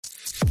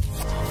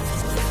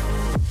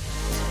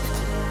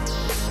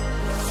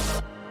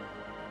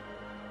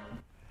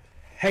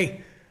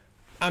Hey,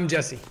 I'm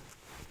Jesse.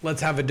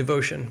 Let's have a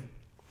devotion.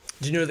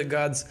 Do you know that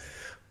God's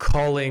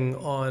calling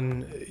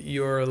on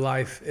your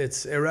life,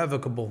 it's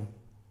irrevocable.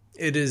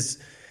 It is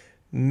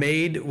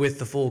made with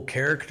the full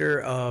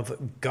character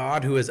of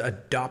God who has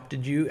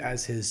adopted you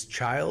as his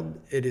child.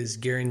 It is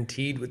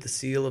guaranteed with the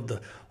seal of the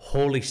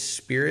Holy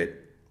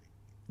Spirit.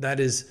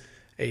 That is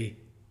a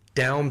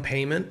down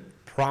payment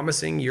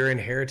promising your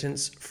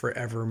inheritance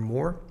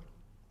forevermore,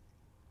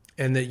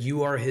 and that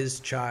you are his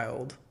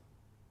child.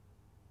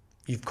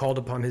 You've called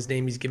upon his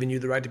name. He's given you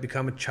the right to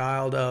become a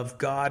child of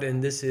God,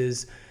 and this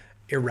is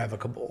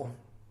irrevocable.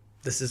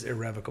 This is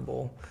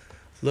irrevocable.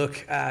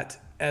 Look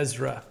at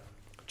Ezra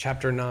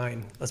chapter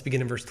 9. Let's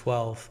begin in verse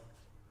 12.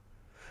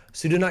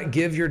 So do not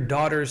give your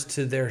daughters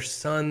to their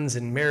sons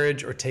in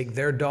marriage, or take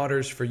their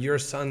daughters for your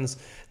sons.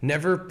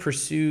 Never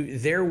pursue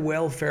their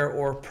welfare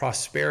or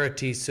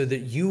prosperity, so that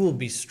you will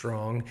be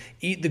strong,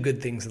 eat the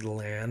good things of the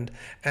land,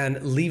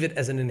 and leave it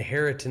as an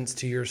inheritance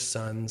to your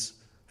sons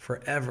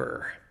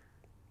forever.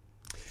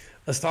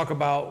 Let's talk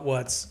about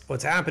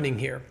what's happening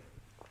here.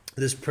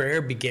 This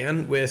prayer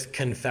began with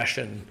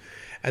confession.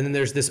 And then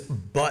there's this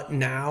but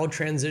now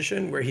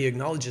transition where he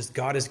acknowledges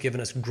God has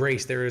given us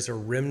grace. There is a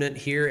remnant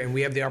here, and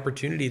we have the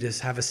opportunity to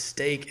have a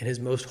stake in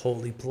his most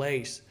holy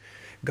place.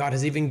 God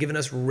has even given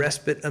us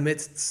respite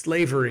amidst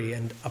slavery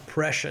and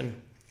oppression.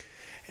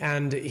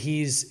 And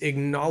he's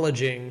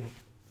acknowledging,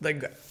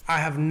 like, I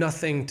have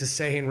nothing to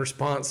say in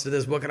response to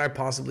this. What could I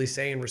possibly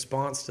say in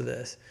response to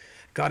this?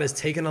 God has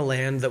taken a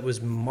land that was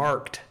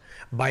marked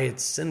by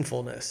its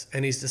sinfulness,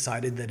 and he's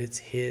decided that it's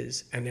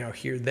his. And now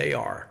here they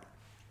are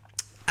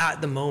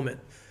at the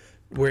moment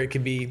where it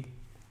could be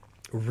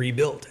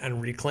rebuilt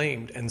and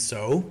reclaimed. And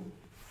so,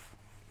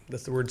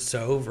 that's the word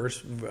so,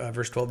 verse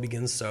 12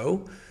 begins,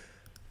 so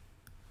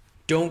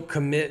don't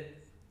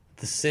commit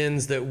the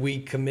sins that we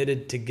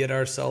committed to get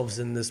ourselves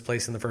in this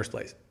place in the first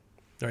place.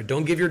 All right,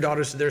 don't give your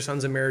daughters to their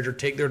sons in marriage, or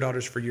take their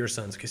daughters for your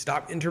sons. Okay,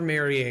 stop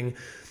intermarrying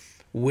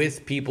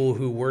with people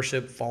who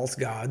worship false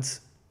gods.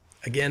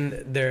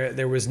 Again,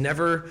 there was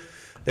never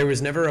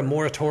a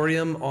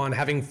moratorium on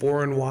having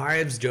foreign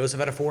wives.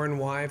 Joseph had a foreign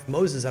wife.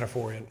 Moses had a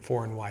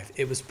foreign wife.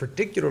 It was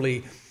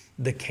particularly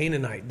the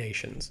Canaanite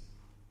nations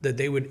that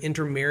they would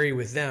intermarry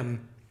with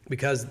them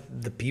because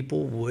the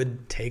people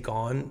would take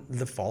on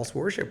the false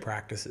worship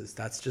practices.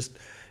 That's just,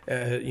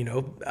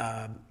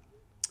 the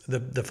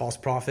false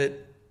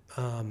prophet,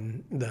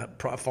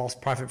 false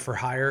prophet for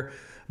hire.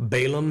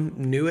 Balaam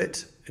knew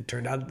it. It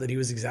turned out that he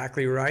was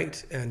exactly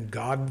right, and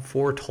God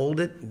foretold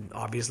it.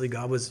 Obviously,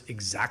 God was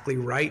exactly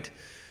right.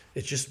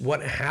 It's just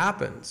what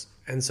happens.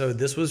 And so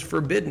this was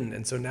forbidden.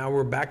 And so now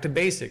we're back to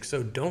basics.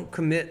 So don't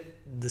commit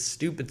the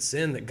stupid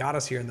sin that got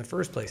us here in the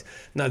first place.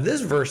 Now,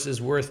 this verse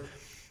is worth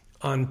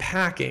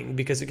unpacking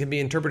because it can be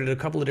interpreted a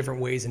couple of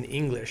different ways in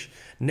English.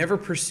 Never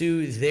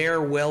pursue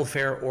their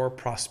welfare or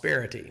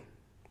prosperity.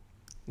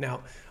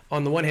 Now,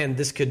 on the one hand,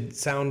 this could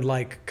sound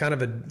like kind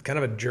of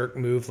a jerk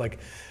move, like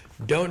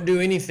don't do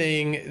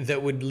anything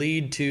that would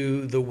lead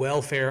to the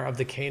welfare of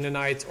the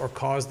Canaanites or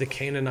cause the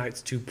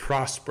Canaanites to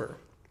prosper.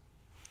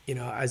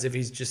 As if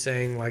he's just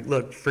saying, like,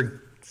 look,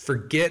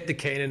 forget the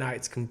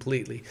Canaanites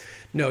completely.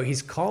 No,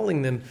 he's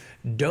calling them,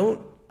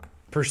 don't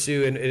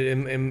pursue,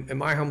 in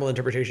my humble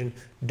interpretation,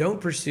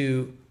 don't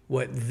pursue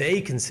what they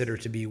consider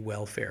to be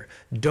welfare.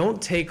 Don't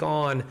take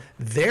on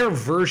their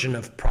version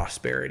of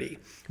prosperity,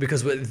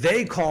 because what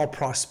they call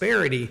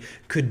prosperity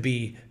could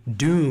be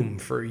doom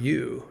for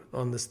you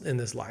in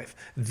this life.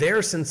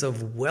 Their sense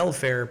of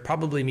welfare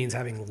probably means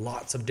having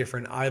lots of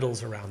different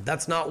idols around.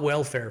 That's not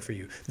welfare for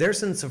you. Their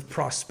sense of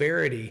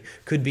prosperity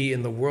could be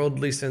in the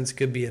worldly sense,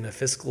 could be in a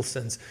fiscal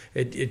sense.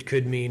 It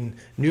could mean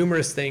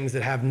numerous things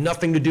that have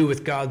nothing to do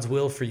with God's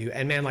will for you.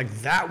 And man, like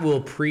that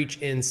will preach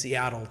in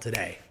Seattle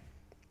today.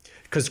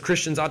 Because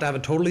Christians ought to have a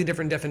totally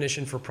different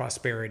definition for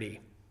prosperity.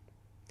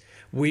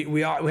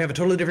 We have a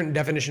totally different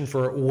definition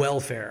for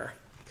welfare.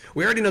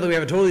 We already know that we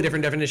have a totally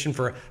different definition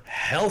for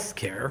health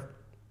care,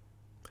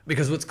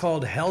 because what's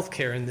called health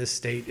care in this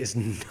state is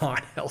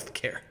not health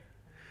care.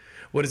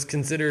 What is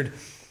considered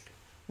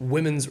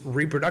women's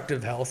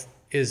reproductive health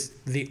is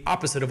the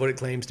opposite of what it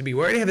claims to be. We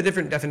already have a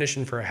different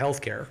definition for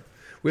health care.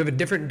 We have a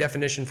different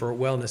definition for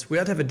wellness. We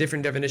ought to have a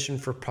different definition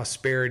for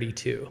prosperity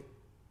too.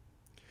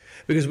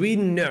 Because we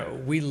know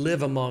we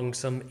live among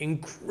some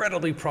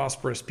incredibly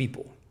prosperous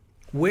people.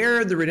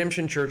 Where the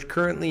Redemption Church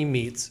currently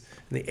meets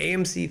in the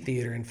AMC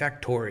Theater in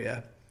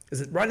Factoria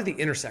is right at the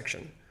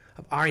intersection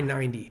of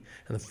I-90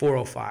 and the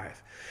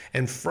 405.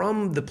 And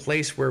from the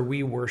place where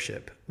we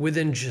worship,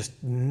 within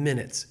just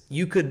minutes,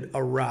 you could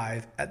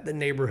arrive at the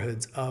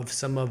neighborhoods of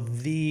some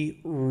of the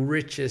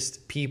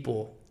richest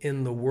people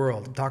in the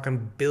world. I'm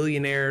talking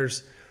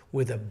billionaires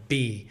with a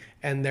B,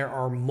 and there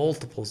are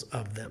multiples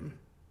of them.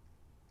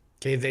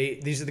 Okay,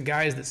 these are the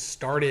guys that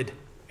started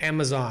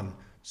Amazon,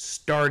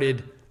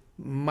 started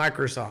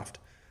Microsoft,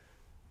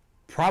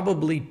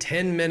 probably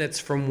 10 minutes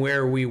from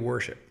where we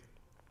worship.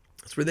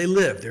 That's where they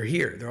live. They're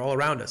here. They're all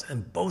around us.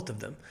 And both of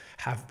them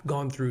have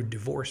gone through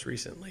divorce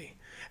recently.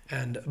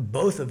 And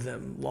both of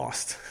them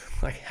lost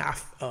like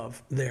half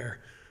of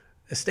their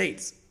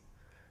estates.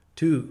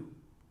 2,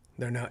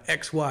 they're now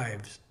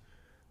ex-wives.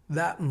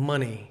 That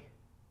money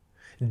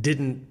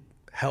didn't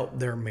help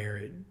their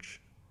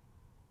marriage.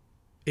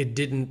 It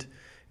didn't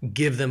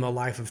give them a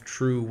life of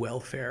true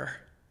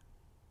welfare.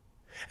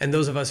 And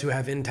those of us who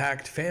have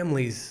intact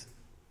families,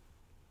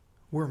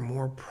 we're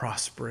more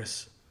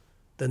prosperous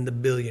than the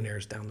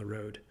billionaires down the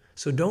road.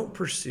 So don't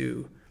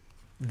pursue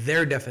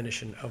their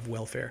definition of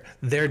welfare,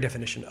 their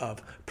definition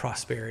of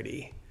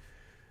prosperity,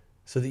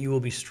 so that you will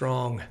be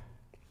strong,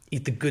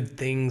 eat the good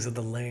things of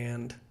the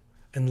land,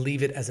 and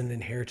leave it as an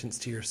inheritance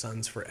to your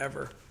sons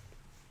forever.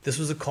 This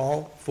was a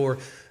call for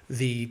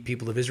the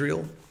people of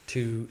Israel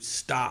to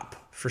stop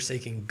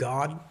forsaking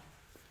God,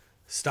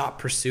 stop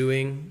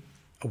pursuing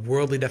a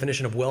worldly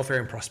definition of welfare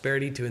and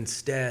prosperity, to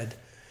instead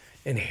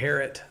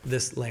inherit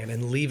this land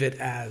and leave it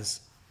as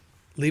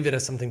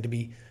something to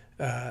be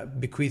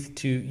bequeathed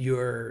to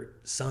your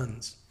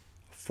sons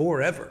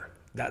forever.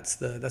 That's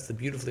the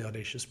beautifully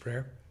audacious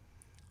prayer.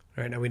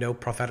 All right, now we know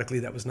prophetically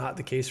that was not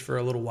the case for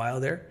a little while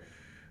there,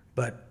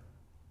 but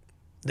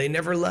they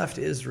never left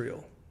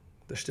Israel.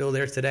 They're still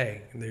there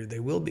today, and they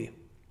will be.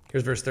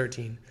 Here's verse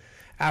 13.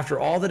 After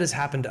all that has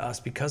happened to us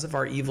because of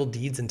our evil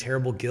deeds and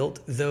terrible guilt,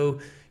 though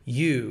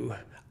you,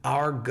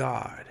 our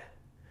God,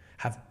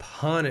 have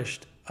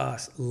punished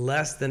us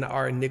less than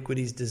our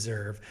iniquities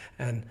deserve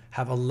and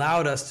have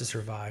allowed us to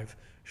survive,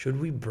 should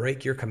we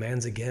break your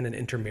commands again and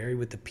intermarry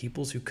with the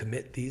peoples who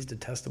commit these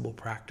detestable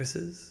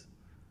practices?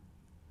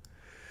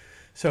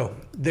 So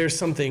there's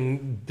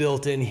something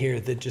built in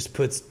here that just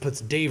puts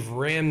Dave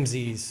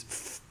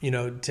Ramsey's,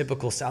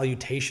 typical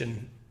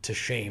salutation to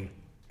shame.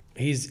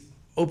 He's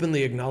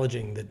openly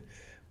acknowledging that,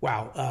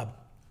 wow,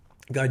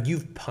 God,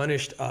 you've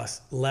punished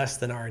us less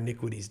than our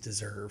iniquities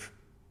deserve.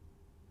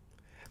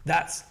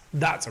 That's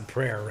a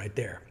prayer right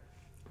there.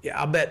 Yeah,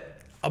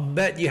 I'll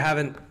bet you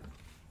haven't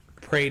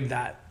prayed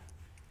that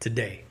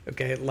today.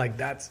 Okay, like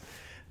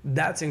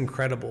that's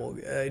incredible.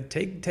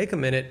 Take a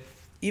minute,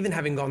 even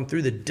having gone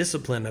through the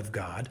discipline of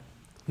God,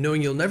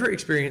 knowing you'll never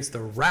experience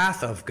the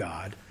wrath of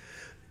God.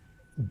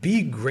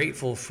 Be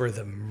grateful for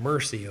the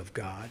mercy of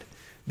God,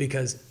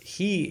 because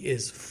he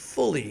is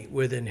fully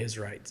within his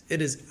rights.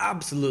 It is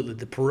absolutely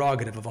the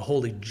prerogative of a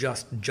holy,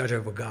 just judge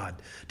of a God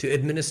to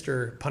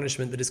administer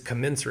punishment that is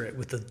commensurate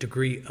with the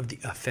degree of the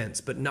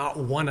offense, but not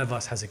one of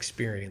us has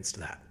experienced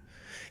that.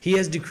 He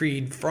has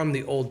decreed from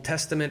the Old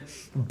Testament,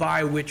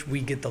 by which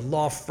we get the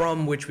law,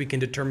 from which we can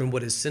determine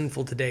what is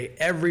sinful today.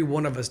 Every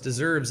one of us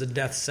deserves a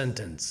death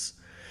sentence,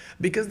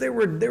 because there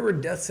were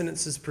death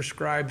sentences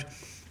prescribed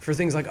for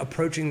things like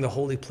approaching the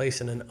holy place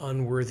in an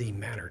unworthy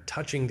manner,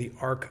 touching the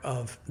Ark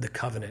of the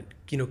Covenant,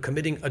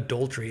 committing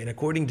adultery. And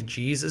according to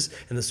Jesus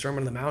in the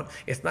Sermon on the Mount,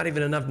 it's not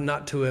even enough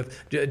not to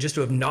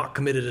have not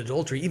committed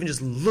adultery. Even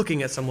just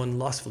looking at someone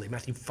lustfully,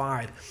 Matthew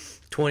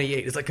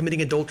 5:28, it's like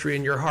committing adultery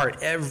in your heart.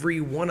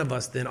 Every one of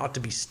us then ought to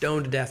be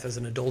stoned to death as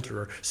an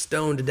adulterer,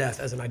 stoned to death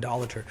as an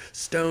idolater,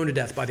 stoned to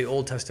death by the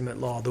Old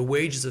Testament law. The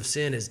wages of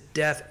sin is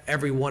death.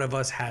 Every one of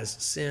us has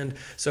sinned.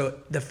 So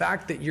the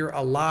fact that you're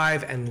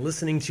alive and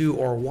listening to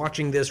or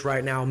watching this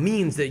right now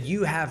means that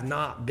you have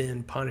not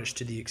been punished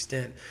to the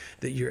extent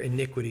that your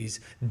iniquities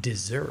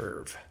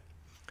deserve.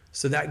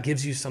 So that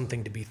gives you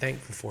something to be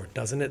thankful for,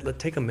 doesn't it?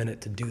 Let's take a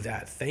minute to do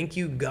that. Thank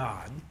you,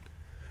 God,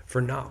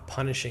 for not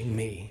punishing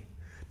me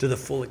to the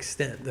full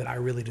extent that I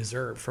really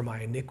deserve for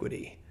my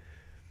iniquity.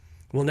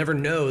 We'll never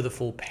know the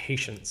full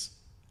patience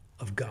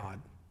of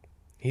God.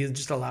 He has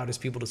just allowed his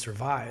people to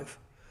survive.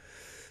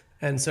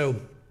 And so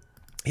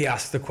he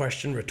asks the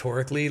question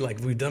rhetorically, like,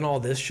 we've done all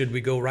this, should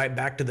we go right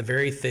back to the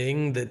very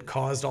thing that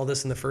caused all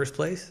this in the first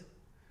place?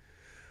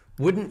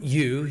 Wouldn't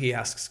you, he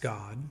asks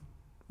God,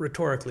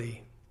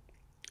 rhetorically,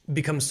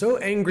 become so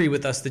angry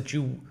with us that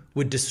you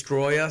would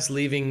destroy us,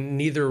 leaving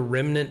neither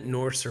remnant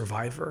nor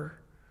survivor?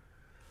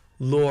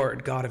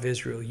 Lord, God of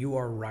Israel, you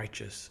are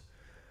righteous,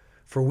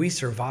 for we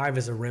survive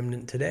as a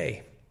remnant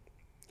today.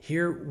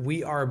 Here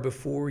we are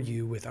before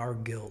you with our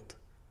guilt,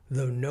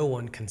 though no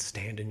one can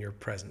stand in your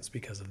presence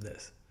because of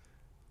this.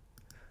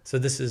 So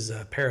this is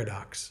a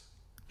paradox.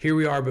 Here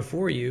we are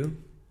before you,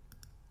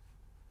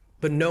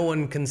 but no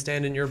one can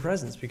stand in your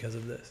presence because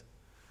of this.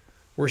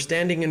 We're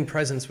standing in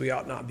presence we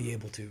ought not be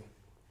able to.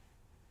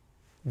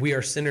 We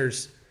are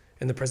sinners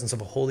in the presence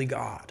of a holy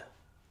God,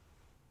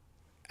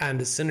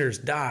 and sinners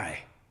die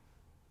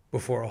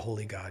before a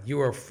holy God.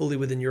 You are fully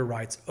within your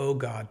rights, O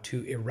God,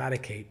 to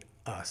eradicate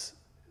us,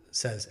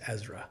 says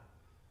Ezra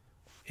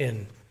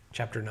in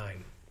chapter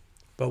 9.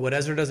 But what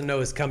Ezra doesn't know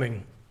is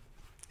coming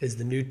is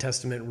the New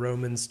Testament,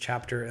 Romans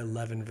chapter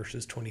 11,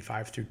 verses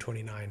 25 through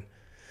 29.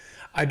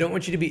 I don't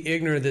want you to be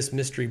ignorant of this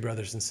mystery,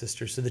 brothers and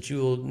sisters, so that you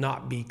will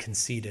not be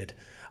conceited.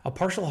 A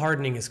partial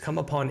hardening has come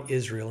upon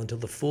Israel until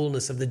the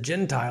fullness of the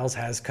Gentiles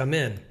has come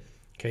in.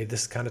 Okay,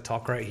 this kind of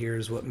talk right here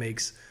is what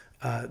makes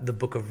the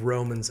book of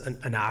Romans an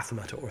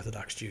anathema to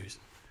Orthodox Jews.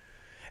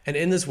 And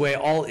in this way,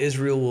 all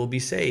Israel will be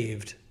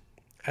saved.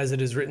 As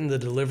it is written, the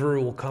deliverer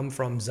will come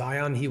from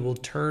Zion. He will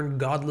turn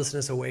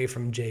godlessness away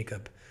from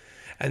Jacob.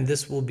 And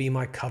this will be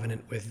my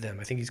covenant with them.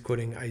 I think he's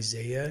quoting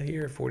Isaiah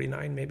here,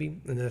 49 maybe.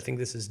 And then I think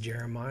this is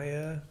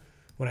Jeremiah,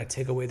 when I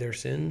take away their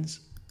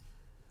sins.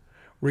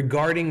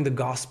 Regarding the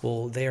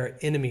gospel, they are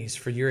enemies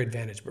for your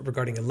advantage. But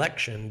regarding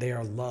election, they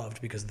are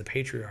loved because of the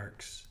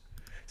patriarchs,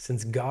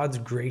 since God's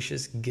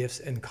gracious gifts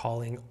and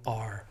calling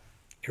are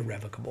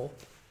irrevocable.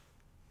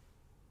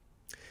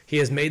 He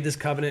has made this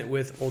covenant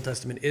with Old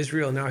Testament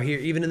Israel. Now here,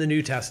 even in the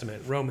New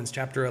Testament, Romans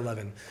chapter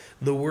 11,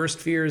 the worst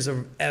fears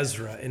of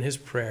Ezra in his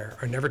prayer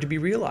are never to be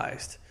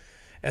realized.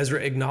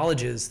 Ezra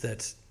acknowledges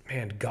that,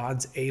 man,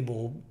 God's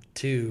able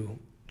to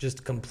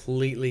just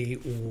completely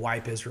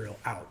wipe Israel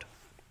out.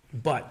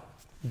 But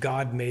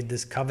God made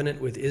this covenant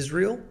with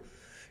Israel.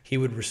 He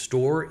would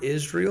restore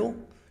Israel.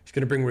 He's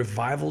going to bring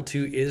revival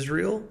to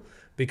Israel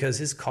because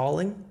his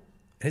calling,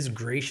 his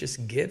gracious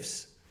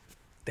gifts,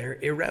 they're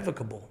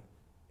irrevocable.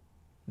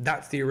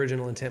 That's the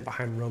original intent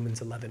behind Romans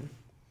 11.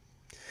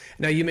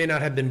 Now, you may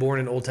not have been born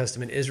in Old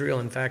Testament Israel.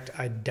 In fact,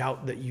 I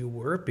doubt that you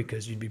were,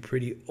 because you'd be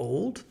pretty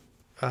old.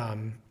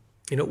 Welcome.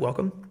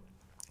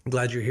 I'm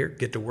glad you're here.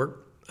 Get to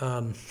work.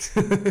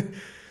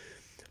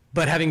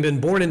 But having been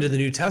born into the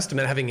New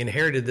Testament, having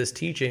inherited this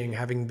teaching,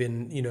 having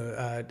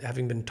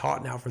been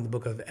taught now from the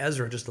book of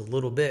Ezra just a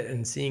little bit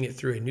and seeing it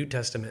through a New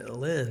Testament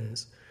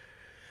lens,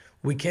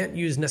 we can't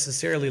use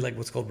necessarily like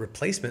what's called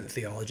replacement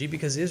theology,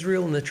 because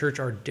Israel and the church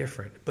are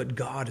different, but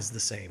God is the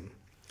same.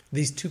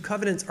 These two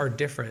covenants are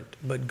different,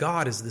 but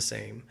God is the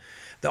same.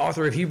 The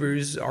author of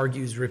Hebrews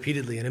argues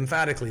repeatedly and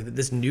emphatically that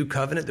this new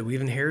covenant that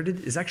we've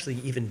inherited is actually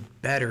even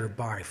better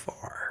by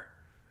far.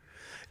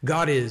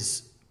 God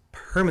is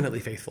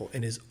permanently faithful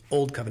in his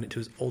old covenant to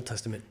his Old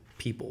Testament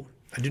people.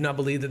 I do not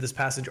believe that this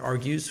passage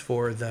argues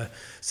for the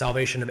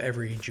salvation of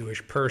every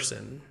Jewish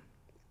person.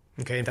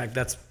 Okay, in fact,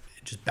 that's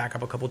just back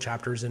up a couple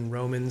chapters in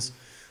Romans.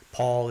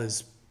 Paul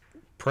is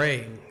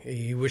praying.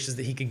 He wishes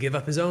that he could give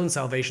up his own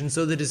salvation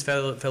so that his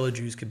fellow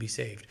Jews could be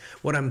saved.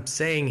 What I'm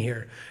saying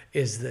here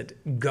is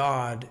that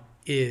God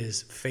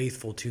is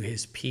faithful to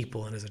his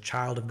people, and as a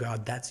child of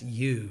God, that's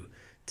you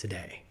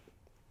today.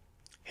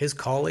 His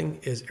calling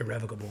is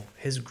irrevocable.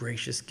 His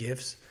gracious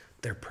gifts,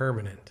 they're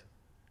permanent.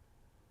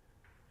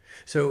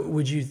 So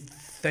would you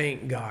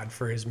thank God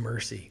for his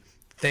mercy?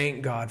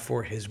 Thank God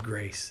for his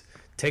grace.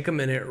 Take a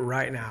minute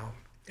right now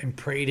and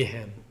pray to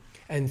him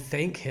and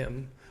thank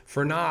him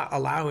for not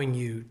allowing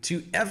you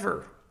to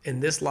ever in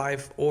this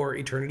life or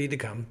eternity to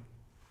come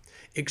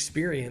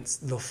experience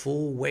the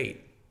full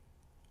weight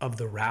of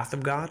the wrath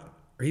of God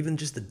or even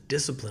just the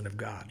discipline of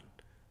God.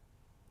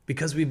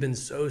 Because we've been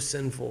so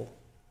sinful,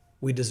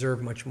 we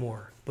deserve much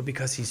more. But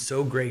because he's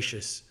so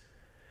gracious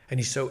and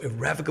he's so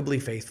irrevocably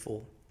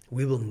faithful,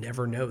 we will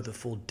never know the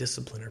full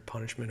discipline or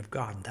punishment of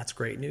God. And that's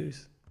great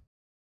news.